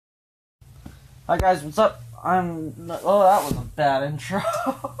Hi guys, what's up? Oh, that was a bad intro.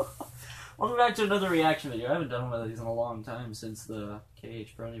 Welcome back to another reaction video. I haven't done one of these in a long time since the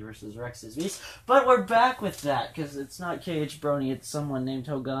KH Brony versus Rex's Beast, but we're back with that because it's not KH Brony, it's someone named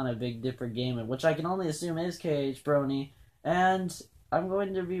Hogana bigdipergamin, which I can only assume is KH Brony, and I'm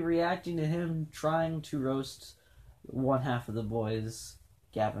going to be reacting to him trying to roast one half of the boys,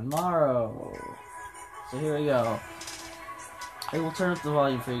 Gavin Morrow. So here we go. I will turn up the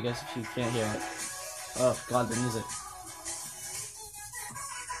volume for you guys if you can't hear it. Oh god, the music.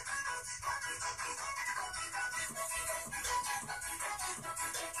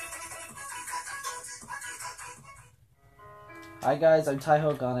 Hi guys, I'm Ty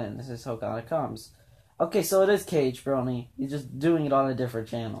Hogana and this is Hogana Comes. Okay, so it is KH Brony. He's just doing it on a different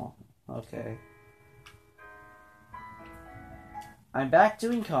channel. Okay. I'm back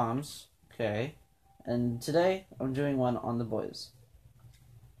doing comms. Okay. And today, I'm doing one on the boys.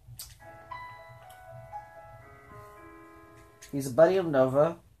 He's a buddy of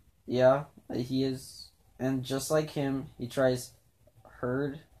Nova. Yeah, he is. And just like him, he tries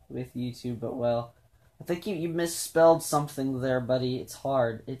herd with YouTube, but well, I think you misspelled something there, buddy. It's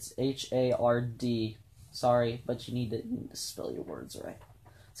hard. It's H-A-R-D. Sorry, but you need to spell your words right.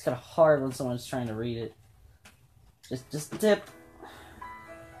 It's kind of hard when someone's trying to read it. Just a tip.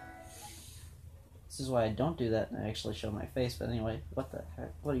 This is why I don't do that and I actually show my face, but anyway, what the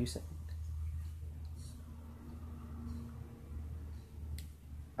heck? What are you saying?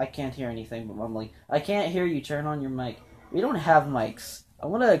 I can't hear anything but mumbling. I can't hear you, turn on your mic. We don't have mics. I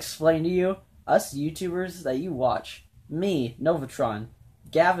want to explain to you, us YouTubers that you watch, me, Novatron,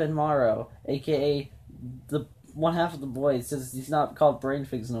 Gavin Morrow, aka the one half of the boys, since he's not called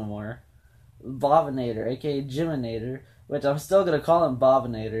Brainfigs no more, Bobinator, aka Jiminator, which I'm still going to call him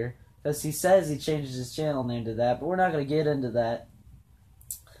Bobinator, because he says he changes his channel name to that, but we're not going to get into that.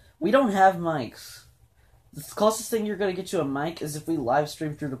 We don't have mics. The closest thing you're going to get to a mic is if we live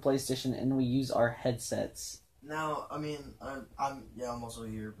stream through the PlayStation and we use our headsets. Now, I mean, I'm also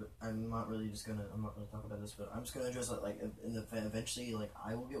here, but I'm not really talking about this, but I'm just gonna address it, like, eventually, like,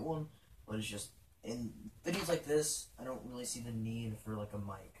 I will get one, but it's just, in videos like this, I don't really see the need for, like, a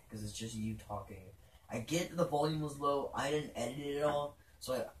mic, because it's just you talking. I get the volume was low, I didn't edit it at all,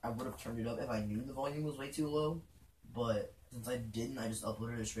 so I would have turned it up if I knew the volume was way too low, but since I didn't, I just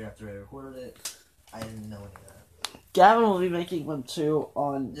uploaded it straight after I recorded it. I didn't know any of that. Gavin will be making one too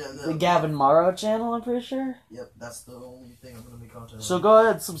on the Gavin Morrow channel, I'm pretty sure. Yep, that's the only thing I'm going to be content So on. go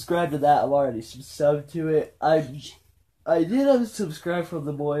ahead and subscribe to that. I'm already subbed to it. I did unsubscribe from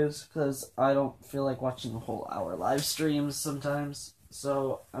the boys because I don't feel like watching a whole hour live streams sometimes.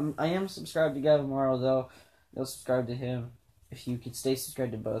 So I am subscribed to Gavin Morrow though. Go subscribe to him. If you could stay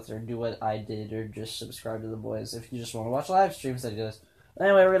subscribed to both or do what I did or just subscribe to the boys if you just want to watch live streams, that goes.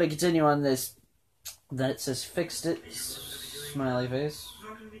 Anyway, we're going to continue on this. That says fixed it, smiley face. He's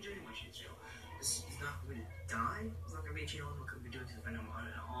not going to be doing much in his channel. He's not going to die. He's not going to be a channel. I'm not going to be doing the Venom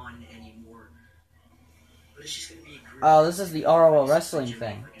on anymore. But it's just going to be. Oh, this is the ROL wrestling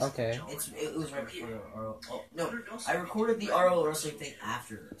thing. Okay. It was right before ROL. Oh, no, I recorded the ROL wrestling thing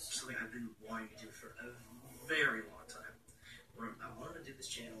after this. Something I've been wanting to do for a very long time. I wanted to do this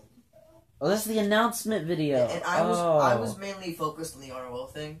channel. Oh, this is the announcement video. And I was mainly focused on the ROL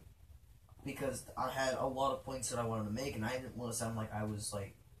thing. Because I had a lot of points that I wanted to make, and I didn't want to sound like I was,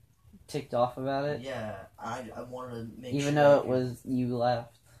 like... ticked off about it? Yeah, I wanted to make Even though it was you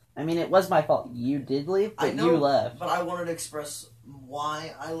left. I mean, it was my fault. You did leave, but you left. But I wanted to express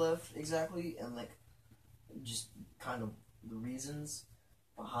why I left, exactly, and, like, just kind of the reasons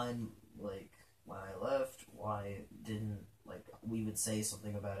behind, like, why I left, why it didn't, like, we would say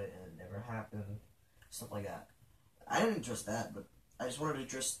something about it and it never happened, stuff like that. I didn't address that, but... I just wanted to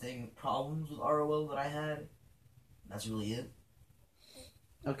address problems with ROL that I had. That's really it.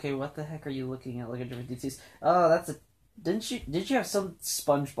 Okay, what the heck are you looking at? Look at different DCs. Oh, that's a... Did you have some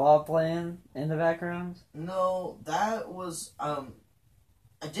SpongeBob playing in the background? No, that was, I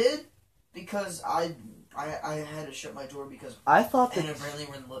did, because I had to shut my door because... I thought that... And apparently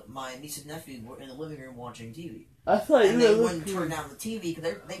my niece and nephew were in the living room watching TV. I thought and they wouldn't turn down the TV,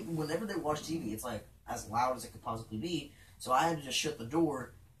 because whenever they watch TV, it's, like, as loud as it could possibly be. So I had to just shut the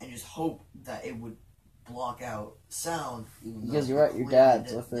door and just hope that it would block out sound. Because you were at your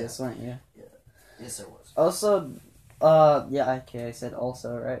dad's with this, weren't you? Yeah. Yes, there was. Also, yeah, okay, I said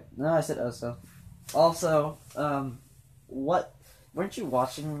also, right? No, I said also. Also, weren't you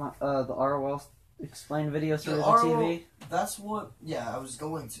watching the ROL explain videos through the TV? That's what, yeah, I was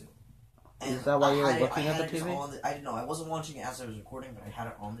going to. And is that why you were looking at the TV? I didn't know, I wasn't watching it as I was recording, but I had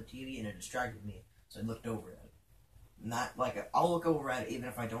it on the TV and it distracted me, so I looked over at it. not like I'll look over at it even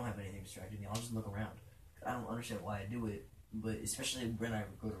if I don't have anything distracting me. I'll just look around. I don't understand why I do it, but especially when I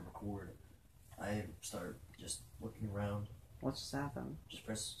go to record, I start just looking around. What just happened? Just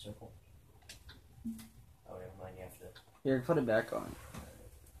press circle. Oh, never mind. You have to. Here, put it back on.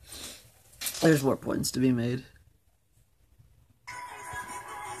 There's more points to be made.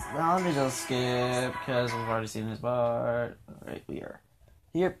 Now let me just skip because we've already seen this part. Alright, we are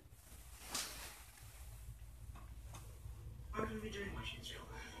here. I'm gonna be doing much in jail.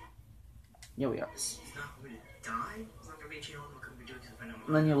 Yeah, we are. He's not going to die. He's not gonna be in jail. I'm not gonna be doing this if I know.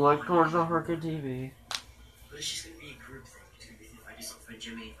 And then you look towards the freaking TV. But it's just gonna be a group thing. It's gonna be if I do something for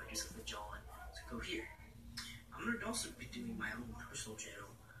Jimmy, if I do something for John, so go here. I'm gonna also be doing my own personal channel,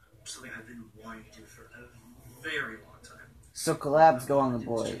 something I've been wanting to do for a very long time. So collabs go on the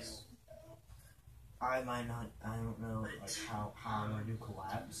boys. I might not. I don't know like how I'm gonna do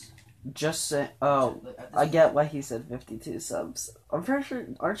collabs. Just say. Oh, I get why he said 52 subs. I'm pretty sure.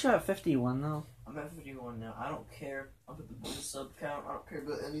 Aren't you at 51 though? I'm at 51 now. I don't care about the sub count. I don't care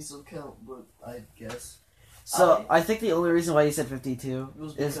about any sub count, but I guess. So I think the only reason why he said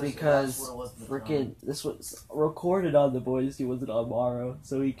 52 is because that's what it was at the freaking this was recorded on the boys. He wasn't on Morrow,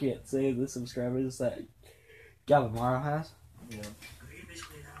 so he can't say the subscribers that Gavin Morrow has. Yeah. I'm gonna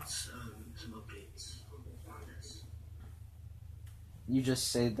basically announce some updates on this. You just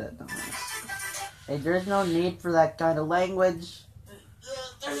say that. Hey, there's no need for that kind of language.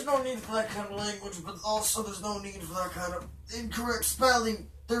 There's no need for that kind of language, but also there's no need for that kind of incorrect spelling.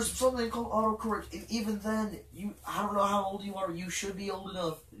 There's something called autocorrect, and even then, I don't know how old you are, you should be old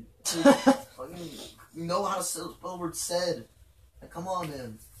enough to fucking know how to spell the word said. Like, come on,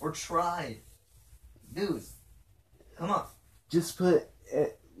 man. Or try. Dude. Come on. Just put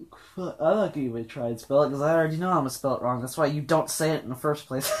it. I'm not gonna even try and spell it because I already know I'm gonna spell it wrong. That's why you don't say it in the first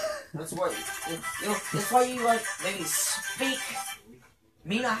place. That's why, that's why you, like, maybe speak.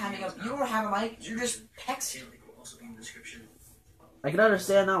 Me not having a, you don't have a mic, you're just texting. Will also be in the description. I can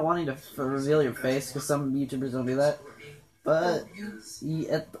understand not wanting to reveal your face because some YouTubers don't do that. But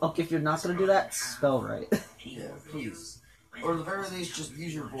okay, if you're not gonna do that, spell right. Yeah, please. Or at the very least, just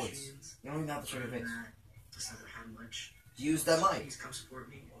use your voice. You don't even have to show your face. Just haven't had much. Use that mic. Please come support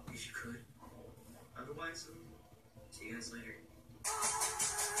me if you could. Otherwise, see you guys later.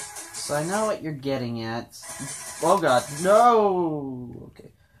 So I know what you're getting at. Oh god, no!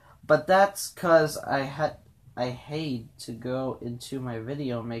 Okay. But that's cause I hate to go into my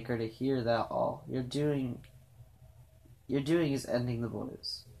video maker to hear that all. You're doing is ending the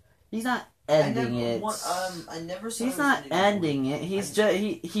boys. He's not ending it. I never said He's not ending it. He's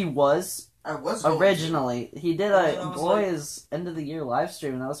he was I was originally. He did And then I a was boys end of the year live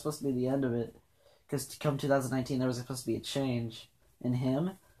stream, and that was supposed to be the end of it. Because come 2019, there was supposed to be a change in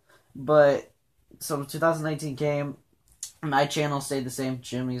him. But so 2019 came. My channel stayed the same.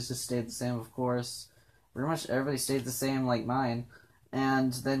 Jimmy's just stayed the same, of course. Pretty much everybody stayed the same, like mine.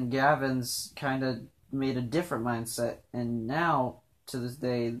 And then Gavin's kind of made a different mindset. And now, to this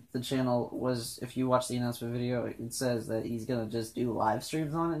day, the channel was, if you watch the announcement video, it says that he's going to just do live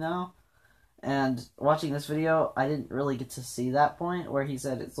streams on it now. And watching this video, I didn't really get to see that point where he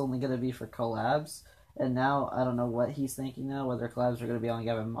said it's only going to be for collabs. And now, I don't know what he's thinking now, whether collabs are going to be on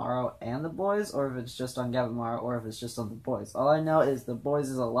Gavin Morrow and the boys, or if it's just on Gavin Morrow, or if it's just on the boys. All I know is the boys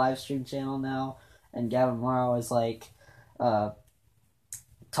is a live stream channel now, and Gavin Morrow is, like,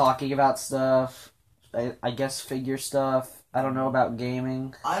 talking about stuff, I guess figure stuff. I don't know about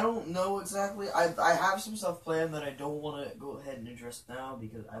gaming. I don't know exactly. I have some stuff planned that I don't want to go ahead and address now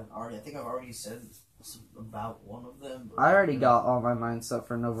because I think I've already said about one of them. I already got all my mindset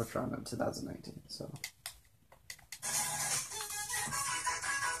for Novatron in 2019, so.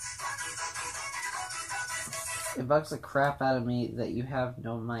 It bugs the crap out of me that you have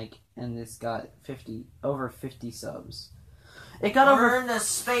no mic and it's got over 50 subs. It got Learn to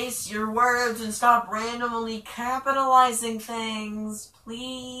space your words and stop randomly capitalizing things,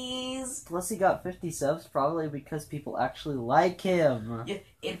 please. Plus he got 50 subs probably because people actually like him. Yeah,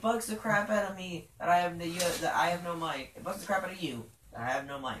 it bugs the crap out of me that I have no mic. It bugs the crap out of you that I have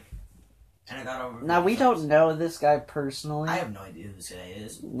no mic. And I got over. Now we don't know this guy personally. I have no idea who this guy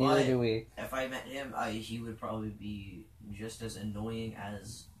is. Neither do we. If I met him, he would probably be just as annoying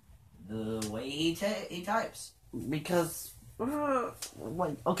as the way he types. Because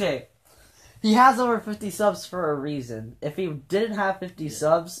okay, he has over 50 subs for a reason. If he didn't have 50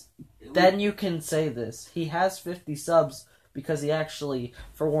 subs, then you can say this. He has 50 subs because he actually,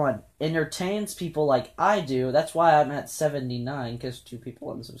 for one, entertains people like I do. That's why I'm at 79, because 2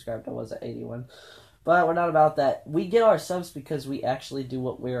 people unsubscribed. I was at 81. But we're not about that. We get our subs because we actually do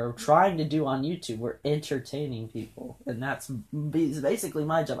what we're trying to do on YouTube. We're entertaining people. And that's basically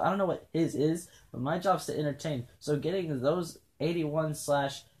my job. I don't know what his is, but my job's to entertain. So getting those 81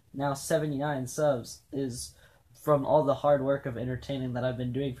 / now 79 subs is from all the hard work of entertaining that I've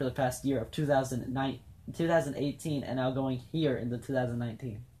been doing for the past year of 2018 and now going here into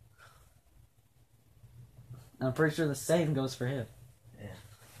 2019. And I'm pretty sure the same goes for him. Yeah.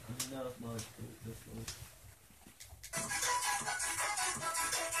 No, it's good.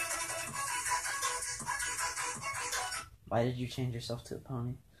 Why did you change yourself to a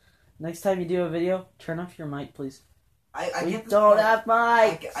pony? Next time you do a video, turn off your mic, please. We don't have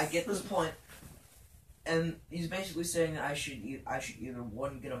mic. I get this point, and he's basically saying that I should either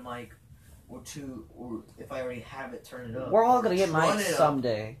one get a mic, or two, or if I already have it, turn it up. We're all gonna get mics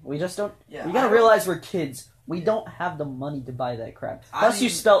someday. We just don't. Yeah, you gotta realize we're kids. We don't have the money to buy that crap. Plus, you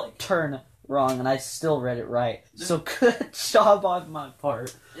spelled turn wrong, and I still read it right. So good job on my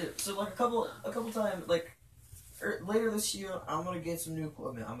part. Yeah, so like a couple times, like later this year, I'm gonna get some new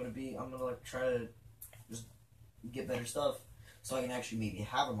equipment. I'm gonna like try to just get better stuff, so I can actually maybe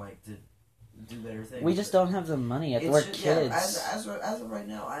have a mic to do better things. We just don't have the money yet. We're kids. Yeah, as of right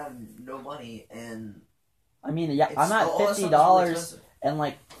now, I have no money, and I mean, yeah, I'm at $50 and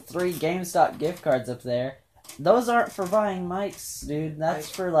like 3 GameStop gift cards up there. Those aren't for buying mics, dude. That's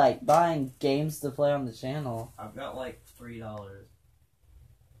for like buying games to play on the channel. I've got like $3.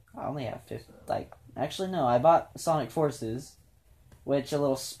 I only have 50. Like, actually, no. I bought Sonic Forces, which, a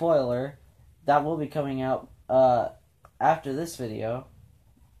little spoiler, that will be coming out after this video.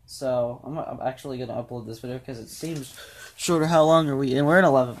 So I'm actually gonna upload this video because it seems shorter. How long are we? And we're in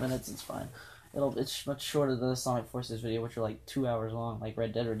 11 minutes. It's fine. It's much shorter than the Sonic Forces video, which are like 2 hours long, like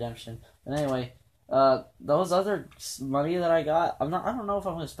Red Dead Redemption. But anyway. Those other money that I got, I don't know if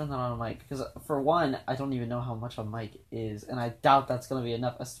I'm going to spend that on a mic, because for one, I don't even know how much a mic is, and I doubt that's going to be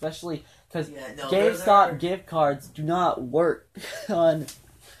enough, especially because GameStop gift cards do not work on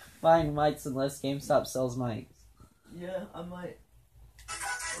buying mics unless GameStop sells mics. Yeah, I might.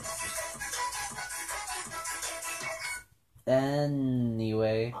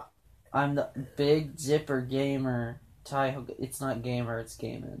 Anyway, I'm the Big Dipper Gamer. It's not gamer, it's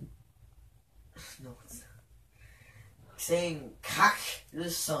gaming. No, it's not. Saying cock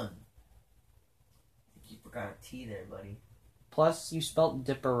the sun. You forgot a T there, buddy. Plus, you spelt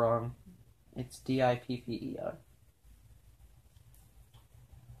dipper wrong. It's DIPPER.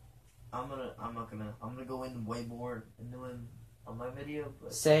 I'm gonna go in way more into him on my video.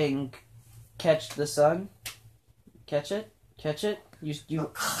 But saying catch the sun. Catch it.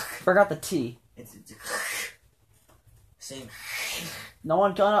 You forgot the T. It's saying. No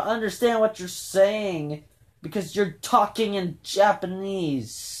one gonna understand what you're saying because you're talking in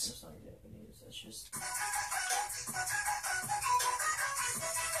Japanese. That's not Japanese. That's just.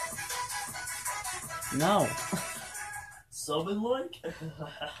 No. Something like.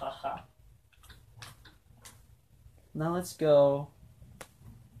 Now let's go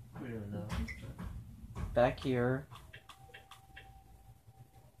We don't know. back here.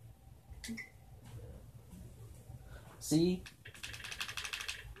 See?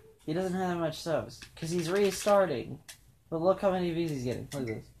 He doesn't have much subs. Because he's restarting. But look how many views he's getting. Look at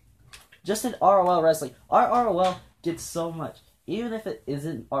this. Just in ROL Wrestling. Our ROL gets so much. Even if it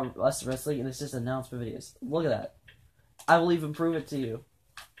isn't us wrestling and it's just announcement videos. Look at that. I will even prove it to you.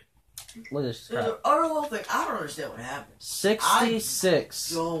 Look at this crap. The ROL thing, I don't understand what happened.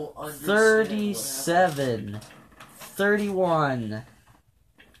 66. I don't understand 37. 31.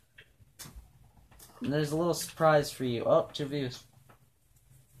 And there's a little surprise for you. Oh, 2 views.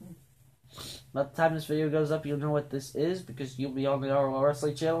 By the time this video goes up, you'll know what this is because you'll be on the ROL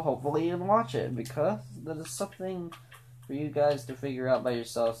Wrestling channel. Hopefully, you can watch it because that is something for you guys to figure out by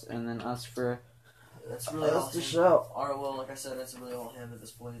yourselves, and then us for That's really us awesome. to show. ROL, like I said, that's really all him at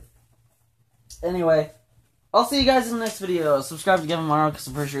this point. Anyway, I'll see you guys in the next video. Subscribe to Gavin Morrow because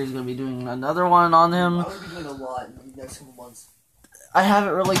I'm pretty sure he's going to be doing another one on him. I'm going to be doing a lot in the next couple months. I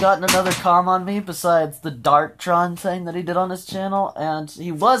haven't really gotten another com on me besides the Darktron thing that he did on his channel, and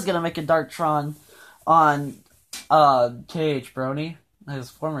he was gonna make a Darktron on KH Brony, his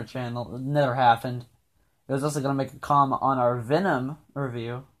former channel. It never happened. He was also gonna make a com on our Venom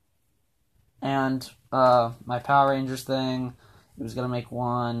review, and my Power Rangers thing. He was gonna make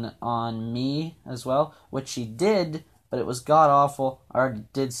one on me as well, which he did, but it was god awful. I already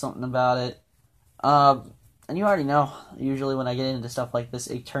did something about it. And you already know, usually when I get into stuff like this,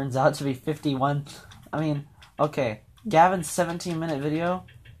 it turns out to be 51. I mean, okay, Gavin's 17-minute video,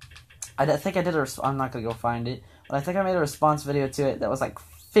 I think I did I'm not going to go find it, but I think I made a response video to it that was like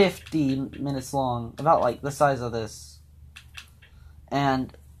 50 minutes long, about like the size of this.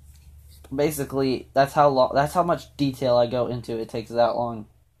 And basically, that's how much detail I go into. It takes that long.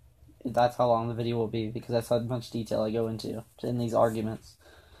 That's how long the video will be, because that's how much detail I go into in these arguments,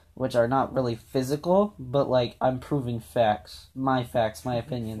 which are not really physical, but like I'm proving facts, my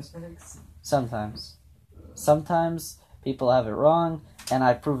opinions. Sometimes people have it wrong, and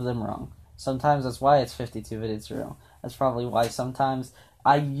I prove them wrong. Sometimes that's why it's 52 minutes real. That's probably why sometimes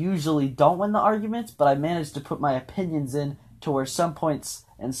I usually don't win the arguments, but I manage to put my opinions in to where some points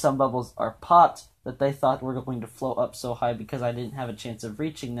and some bubbles are popped that they thought were going to float up so high because I didn't have a chance of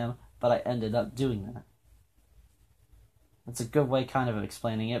reaching them, but I ended up doing that. That's a good way kind of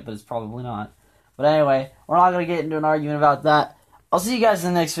explaining it, but it's probably not. But anyway, we're not going to get into an argument about that. I'll see you guys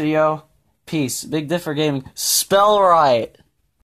in the next video. Peace. Big Differ Gaming. Spell right.